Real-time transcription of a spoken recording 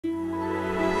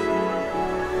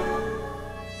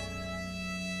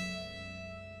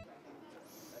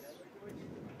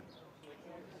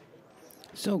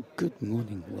So, good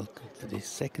morning. Welcome to this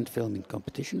second filming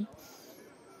competition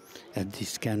at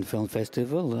this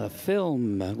Cannesfilmfestival. A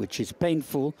film which is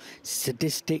painful,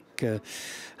 sadistic,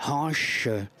 harsh.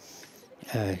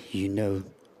 You know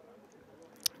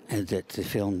that the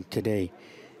film today,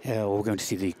 we're going to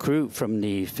see the crew from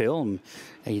the film.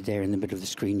 There in the middle of the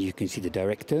screen you can see the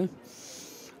director,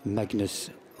 Magnus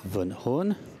von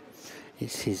Horn.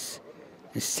 It's his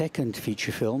second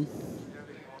feature film,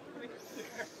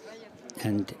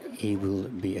 and he will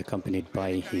be accompanied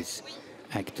by his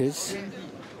actors.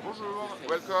 Bonjour,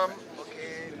 welcome.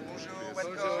 Okay, bonjour,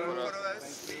 welcome.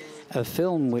 A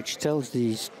film which tells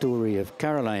the story of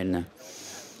Caroline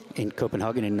in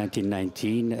Copenhagen in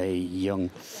 1919, a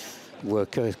young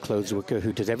worker, a clothes worker,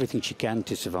 who does everything she can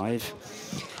to survive.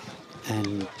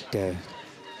 And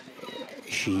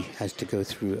she has to go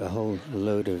through a whole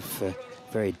load of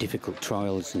very difficult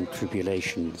trials and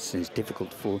tribulations. And it's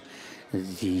difficult for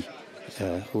the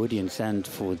audience and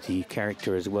for the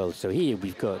character as well. So here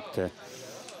we've got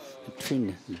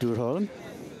Trine Dyrholm,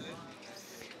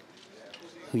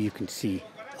 who you can see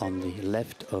on the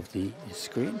left of the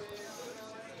screen.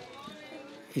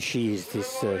 She is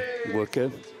this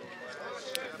worker,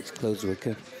 this clothes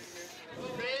worker.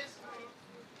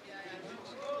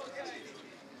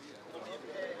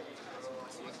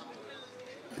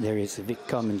 There is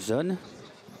Carmen's son.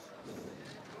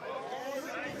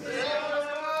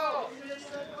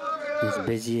 There's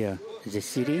Besir,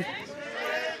 Zeciri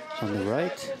on the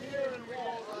right.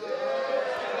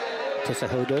 Tessa,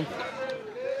 Hoder.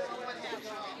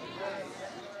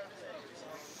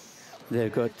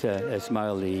 They've got a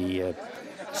smile. The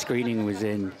screening was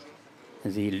in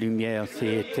the Lumière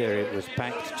Theatre. It was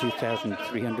packed,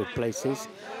 2,300 places.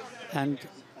 And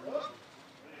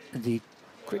the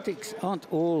critics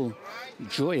aren't all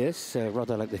joyous,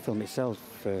 rather like the film itself.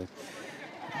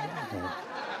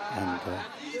 And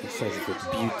it says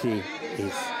that beauty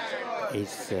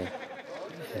is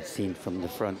seen from the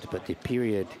front, but the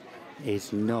period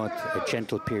is not a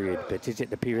gentle period, but is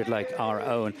it a period like our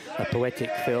own, a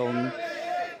poetic film?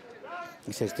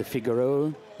 It says the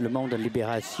Figaro, Le Monde and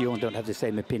Libération don't have the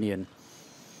same opinion,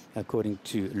 according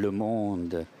to Le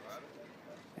Monde.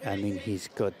 I mean, he's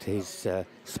got his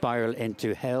spiral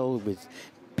into hell with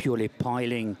purely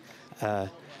piling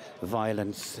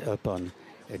violence upon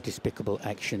despicable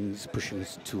actions, pushing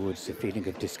us towards a feeling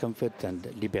of discomfort. And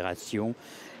Libération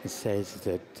says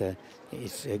that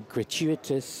it's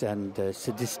gratuitous and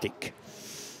sadistic,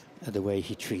 the way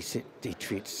he treats it. He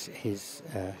treats his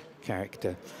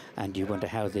character, and you wonder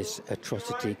how this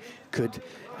atrocity could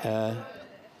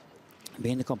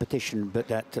be in the competition. But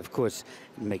that, of course,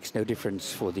 makes no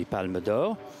difference for the Palme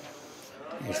d'Or.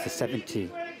 It's the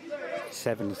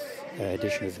 77th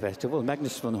edition of the festival.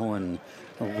 Magnus von Horn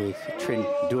with Trine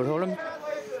Dyrholm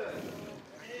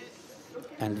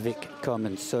and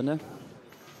Carmen Sonne.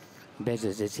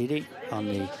 Besir Zeciri on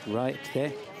the right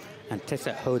there, and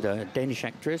Tessa, Hoder, a Danish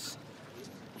actress.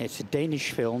 It's a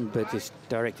Danish film, but it's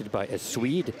directed by a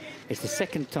Swede. It's the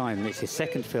second time, it's his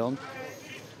second film.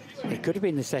 It could have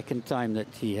been the second time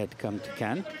that he had come to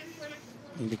Cannes,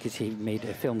 because he made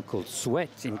a film called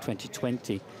Sweat in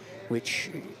 2020,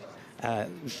 which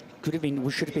should have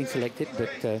been selected,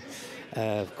 but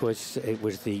of course it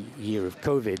was the year of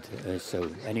COVID.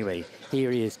 So anyway, here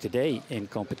he is today in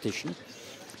competition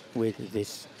with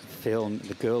this film,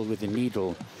 The Girl with the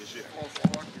Needle,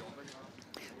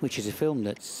 which is a film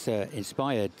that's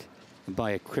inspired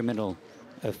by a criminal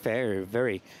affair, a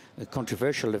very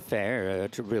controversial affair,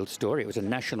 a real story. It was a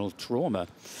national trauma.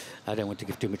 I don't want to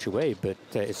give too much away, but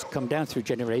it's come down through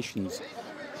generations,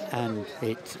 and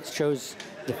it shows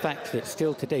the fact that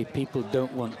still today people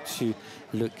don't want to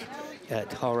look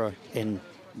at horror in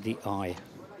the eye.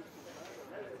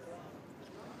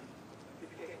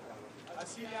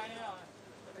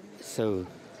 So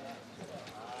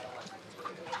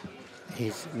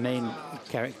his main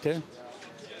character,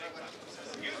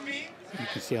 you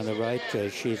can see on the right,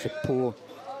 she is a poor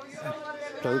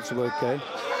clothes worker,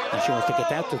 and she wants to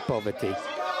get out of poverty,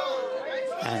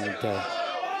 and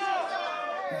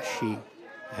she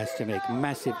has to make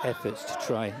massive efforts to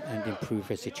try and improve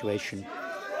her situation.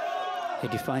 He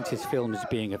defines his film as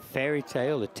being a fairy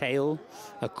tale,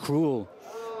 a cruel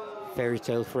fairy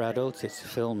tale for adults. It's a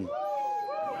film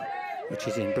which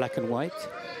is in black and white.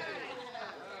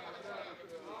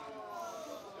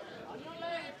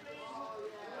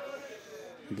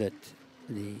 That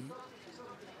the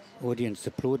audience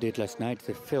applauded last night.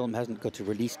 The film hasn't got a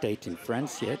release date in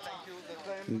France yet,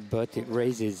 but it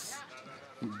raises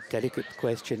delicate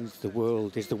questions.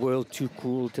 Is the world too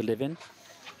cruel to live in?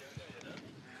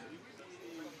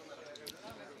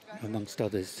 amongst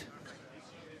others.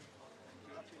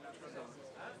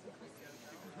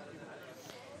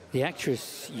 The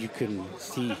actress you can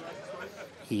see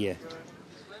here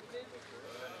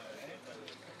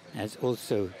has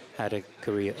also had a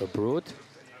career abroad.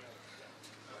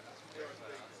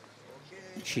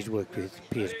 She's worked with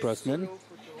Pierce Brosnan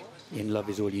in Love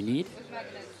Is All You Need.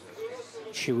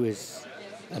 She was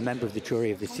a member of the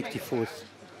jury of the 64th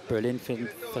Berlin Film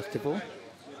Festival.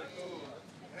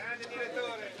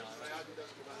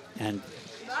 And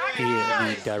here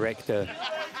the director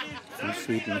from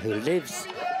Sweden who lives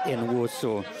in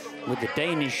Warsaw with the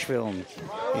Danish film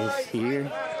is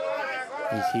here.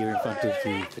 He's here in front of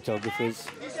the photographers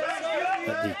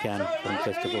at the Cannes Film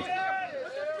Festival.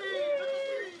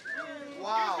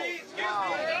 Wow.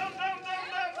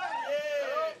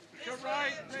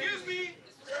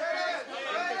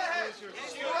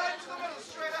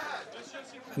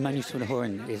 Magnus von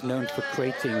Horn is known for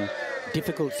creating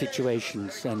difficult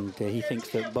situations, and he thinks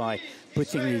that by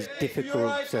putting these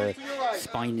difficult,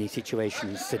 spiny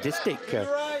situations, sadistic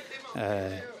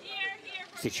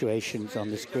situations on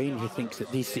the screen, he thinks that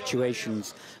these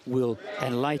situations will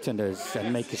enlighten us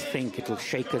and make us think. It'll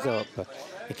shake us up.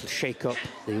 It'll shake up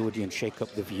the audience, shake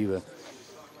up the viewer.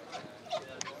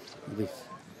 With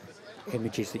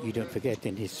images that you don't forget.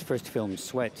 In his first film,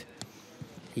 Sweat,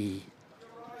 he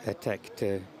attacked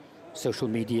social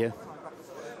media.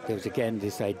 There was again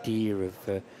this idea of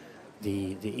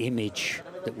the image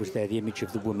that was there, the image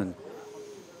of the woman.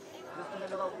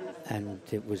 And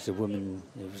it was a woman,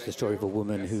 it was the story of a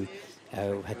woman who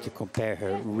had to compare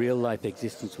her real life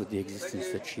existence with the existence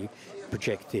that she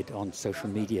projected on social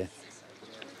media.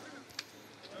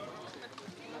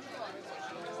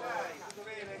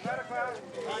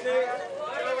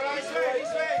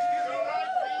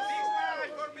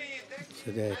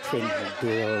 So the Trine of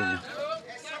Dyrholm.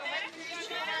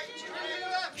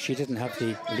 She doesn't have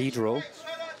the lead role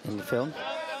in the film,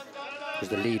 because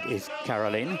the lead is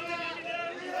Karoline,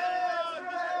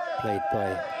 played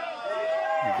by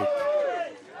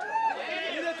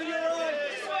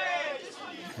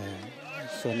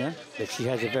Sonne, but she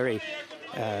has a very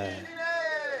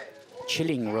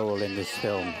chilling role in this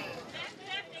film.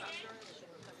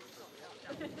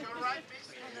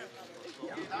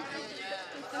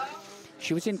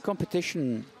 She was in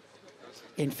competition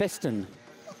in Festen,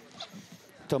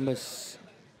 Thomas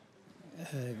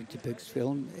Winterberg's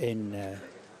film, in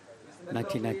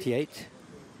 1998.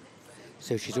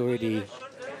 So she's already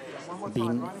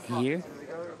been here.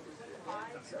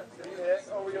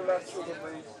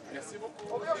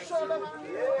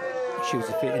 She was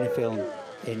in a film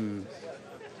in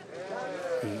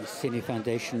the Cine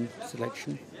Foundation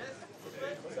selection.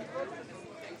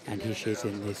 And here she is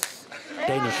in this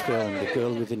Danish film, The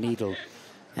Girl with the Needle.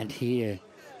 And here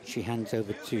she hands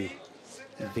over to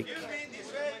Vic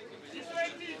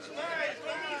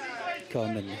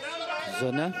Carmen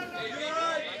Sonne.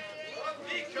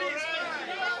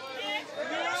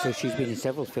 So she's been in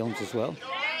several films as well.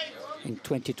 In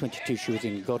 2022 she was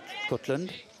in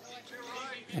Gotland,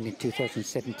 and in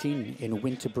 2017 in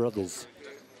Winter Brothers.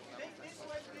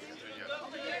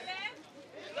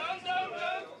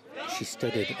 She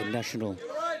studied at the National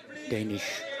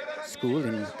Danish School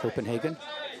in Copenhagen.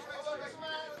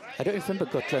 I don't remember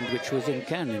Gotland, which was in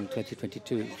Cannes in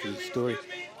 2022. It's the story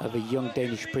of a young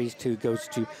Danish priest who goes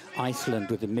to Iceland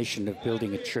with the mission of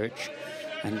building a church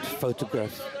and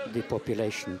photograph the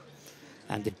population.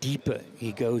 And the deeper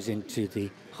he goes into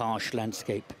the harsh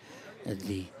landscape,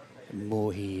 the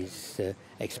more he is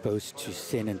exposed to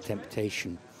sin and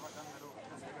temptation.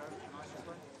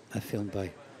 A film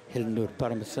by Hildur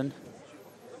Parmason.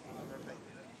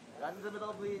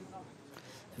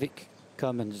 Vic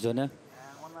Carmen Sonne,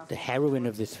 the heroine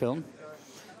of this film,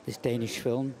 this Danish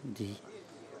film, The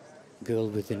Girl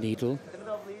with the Needle,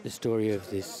 the story of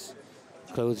this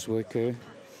clothes worker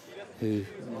who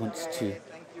wants to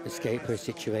escape her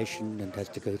situation and has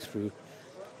to go through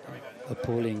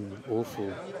appalling,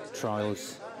 awful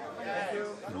trials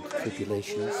and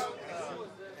tribulations.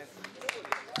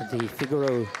 The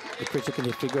Figaro, the critic in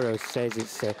the Figaro says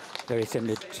it's very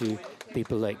similar to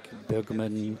people like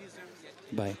Bergman,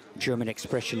 by German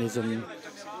Expressionism,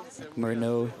 like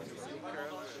Murnau.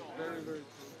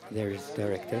 There is the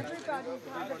director.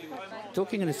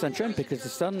 Talking in the sunshine because the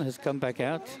sun has come back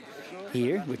out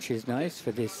here, which is nice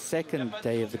for this second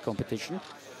day of the competition.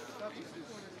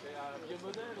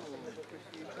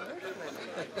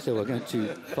 So we're going to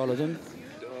follow them.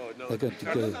 They're going to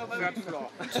go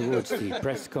towards the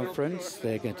press conference.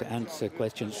 They're going to answer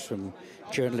questions from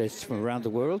journalists from around the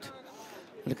world.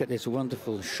 Look at this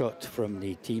wonderful shot from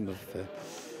the team of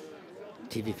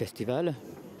TV Festival.